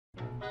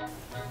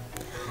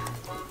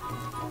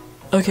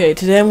Okay,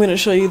 today I'm going to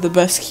show you the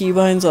best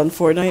keybinds on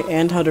Fortnite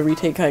and how to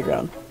retake high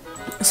ground.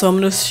 So I'm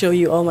going to show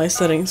you all my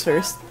settings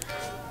first.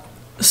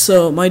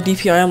 So my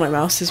DPI on my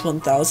mouse is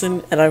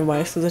 1000 and I have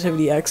my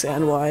sensitivity X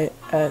and Y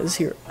at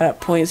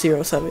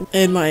 0.07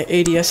 and my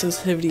ADS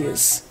sensitivity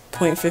is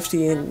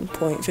 0.50 and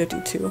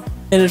 0.52.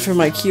 And then for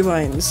my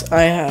keybinds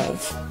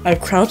I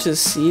crouch as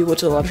C,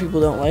 which a lot of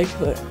people don't like,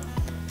 but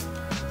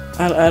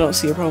I don't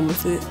see a problem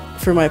with it.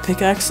 For my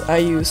pickaxe I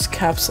use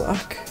caps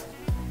lock.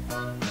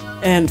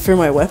 And for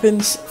my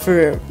weapons,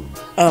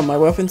 my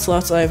weapon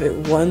slots, I have it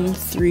 1,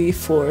 3,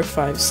 4,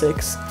 5,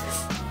 6.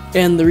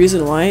 And the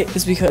reason why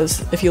is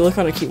because if you look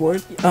on a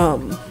keyboard,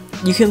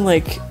 you can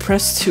like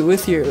press 2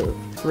 with your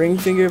ring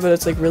finger, but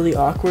it's like really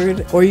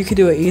awkward. Or you could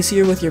do it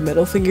easier with your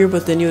middle finger,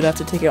 but then you would have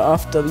to take it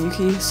off W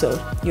key,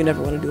 so you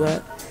never want to do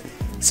that.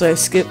 So I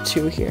skip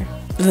 2 here.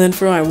 And then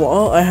for my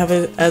wall, I have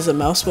it as a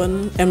mouse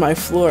button, and my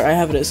floor, I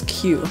have it as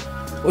Q,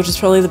 which is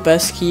probably the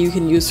best key you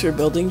can use for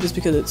building just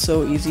because it's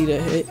so easy to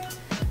hit.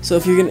 So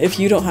if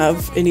you don't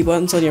have any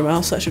buttons on your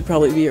mouse, that should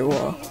probably be your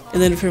wall.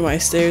 And then for my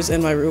stairs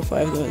and my roof, I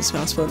have them as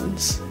mouse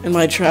buttons. And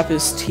my trap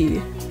is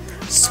T.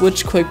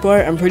 Switch quick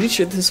bar, I'm pretty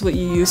sure this is what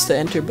you use to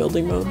enter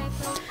building mode,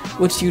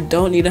 which you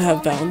don't need to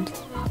have bound.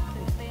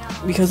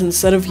 Because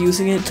instead of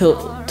using it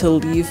to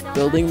leave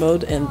building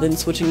mode and then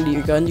switching to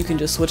your gun, you can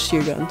just switch to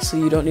your gun, so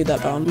you don't need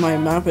that bound. My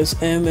map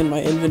is M and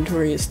my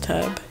inventory is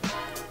tab.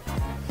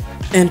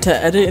 And to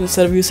edit,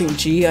 instead of using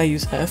G, I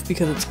use F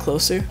because it's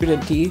closer to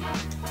D.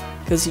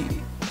 Because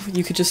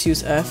you could just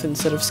use F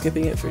instead of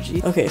skipping it for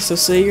G. Okay, so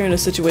say you're in a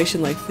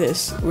situation like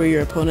this, where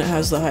your opponent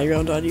has the high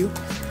ground on you.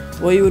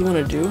 What you would want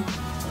to do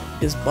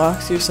is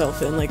box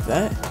yourself in like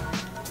that,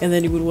 and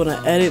then you would want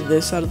to edit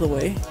this out of the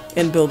way,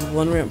 and build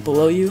 1 ramp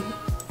below you,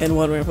 and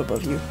 1 ramp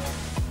above you.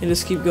 And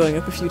just keep going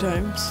up a few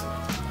times.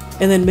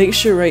 And then make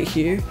sure right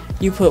here,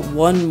 you put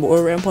 1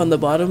 more ramp on the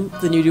bottom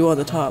than you do on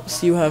the top,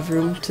 so you have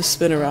room to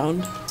spin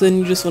around. So then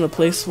you just want to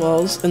place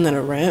walls, and then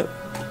a ramp.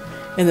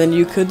 And then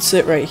you could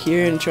sit right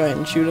here and try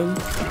and shoot them,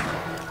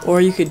 or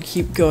you could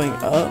keep going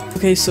up.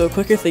 Okay, so a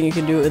quicker thing you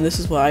can do, and this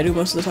is what I do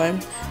most of the time,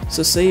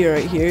 so say you're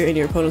right here and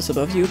your opponent's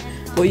above you,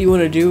 what you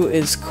want to do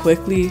is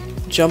quickly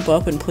jump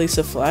up and place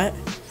a flat,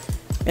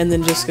 and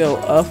then just go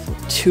up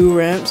 2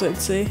 ramps, I'd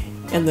say,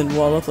 and then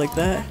wall up like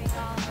that,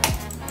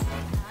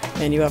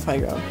 and you have high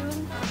ground.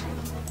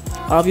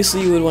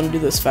 Obviously you would want to do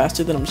this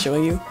faster than I'm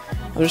showing you.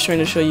 I'm just trying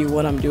to show you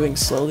what I'm doing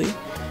slowly.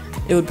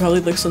 It would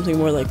probably look something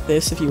more like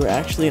this if you were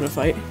actually in a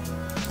fight.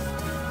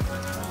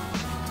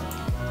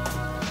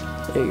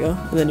 There you go,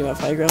 and then you have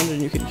high ground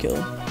and you can kill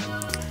him.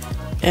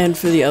 And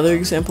for the other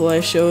example I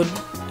showed,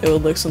 it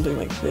would look something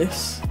like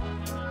this.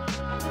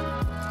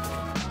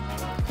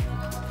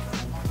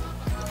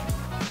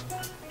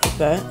 Like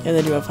that, and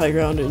then you have high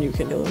ground and you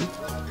can kill him.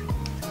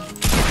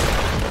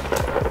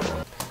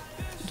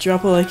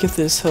 Drop a like if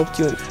this helped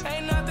you,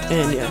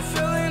 and yeah,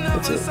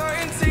 that's it.